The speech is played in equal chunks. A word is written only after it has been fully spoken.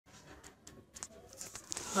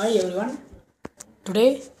Hi everyone.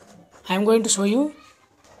 Today I am going to show you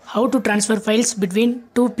how to transfer files between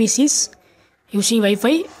two PCs using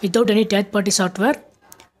Wi-Fi without any third-party software.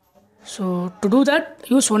 So to do that,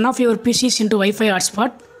 use one of your PCs into Wi-Fi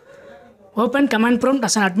hotspot. Open command prompt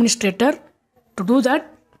as an administrator. To do that,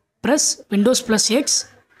 press Windows plus X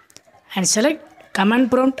and select command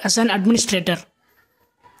prompt as an administrator.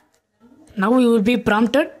 Now you will be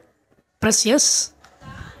prompted. Press yes.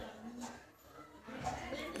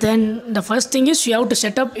 Then the first thing is you have to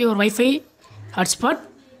set up your Wi-Fi hotspot.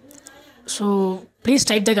 So please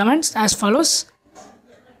type the commands as follows: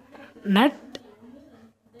 net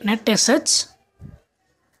sh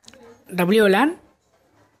WLAN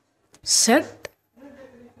set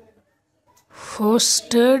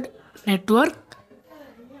hosted network,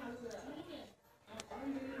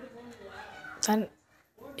 then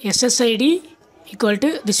SSID equal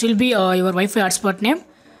to, this will be your Wi-Fi hotspot name.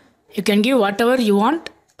 You can give whatever you want.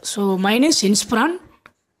 So mine is Inspran.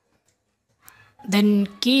 Then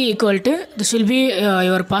key equal to, this will be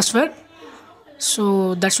your password.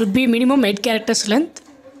 So that should be minimum 8 characters length.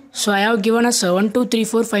 So I have given us 1 2 3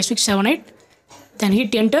 4 5 6 7 8. Then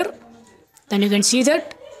hit enter. Then you can see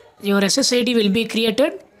that your SSID will be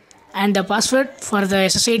created and the password for the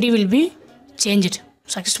SSID will be changed,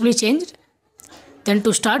 successfully changed. Then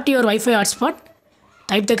to start your Wi-Fi hotspot,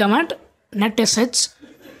 type the command net sh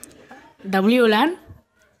WLAN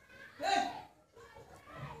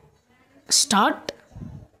start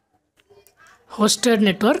hosted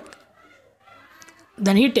network,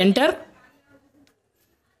 then hit enter.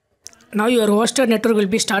 Now your hosted network will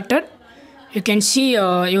be started. You can see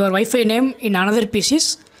your Wi-Fi name in another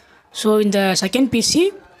PCs. So in the second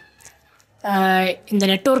PC, in the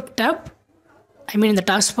network tab, in the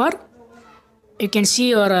taskbar, you can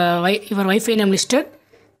see your Wi-Fi name listed.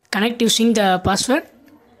 Connect using the password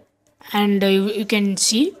and you can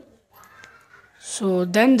see. So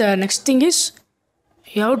then the next thing is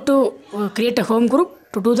you have to create a home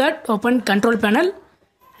group. To do that, open control panel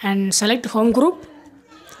and select home group.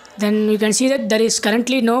 Then you can see that there is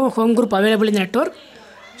currently no home group available in the network.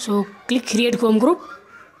 So click create home group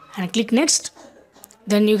and click next.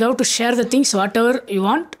 Then you have to share the things whatever you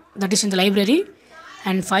want that is in the library.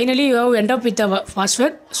 And finally you have to end up with the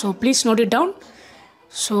password. So please note it down.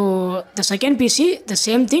 So the second PC, the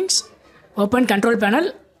same things. Open control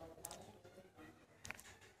panel.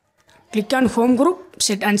 Click on home group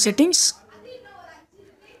set and settings.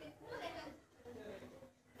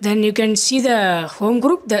 Then you can see the home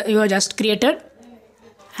group that you have just created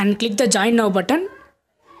and click the join now button.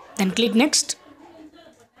 Then click next.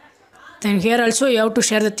 Then here also you have to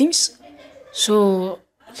share the things. So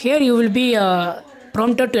here you will be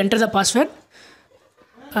prompted to enter the password.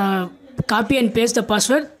 Copy and paste the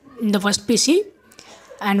password in the first PC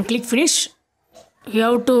and click finish. You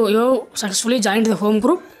have successfully joined the home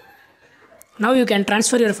group. Now you can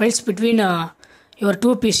transfer your files between your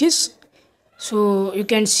two PCs. So you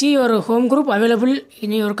can see your home group available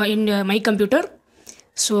in my computer.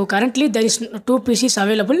 So currently there is two PCs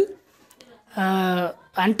available.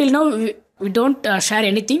 Until now we don't share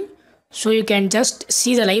anything. So you can just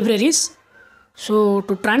see the libraries. So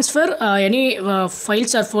to transfer any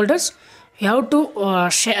files or folders, you have to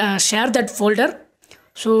share that folder.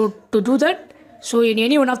 So to do that, so in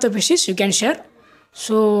any one of the PCs you can share.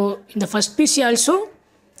 So in the first PC also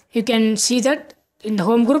you can see that in the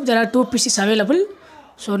home group there are two PCs available.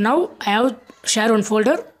 So now I have share one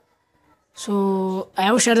folder. So I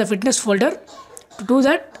have shared the fitness folder. To do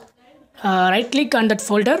that, right click on that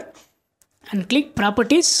folder and click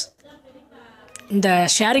properties. In the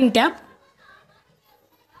sharing tab,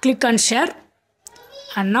 click on share,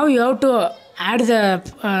 and now you have to add the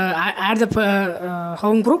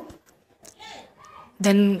home group.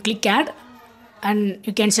 Then click add, and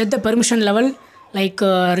you can set the permission level like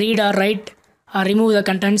read or write or remove the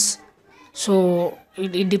contents. So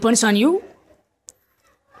it depends on you.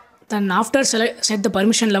 Then after set the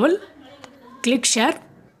permission level, click share.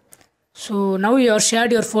 So now you have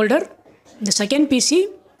shared your folder. In the second PC,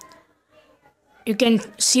 you can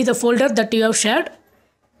see the folder that you have shared.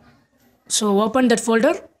 So open that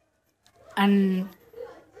folder and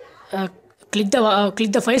click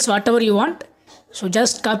the files whatever you want. So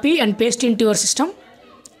just copy and paste into your system.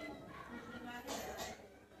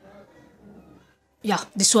 Yeah,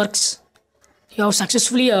 this works. You have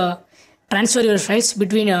successfully transferred your files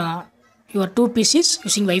between your two PCs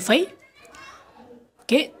using Wi-Fi.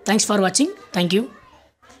 Okay, thanks for watching. Thank you.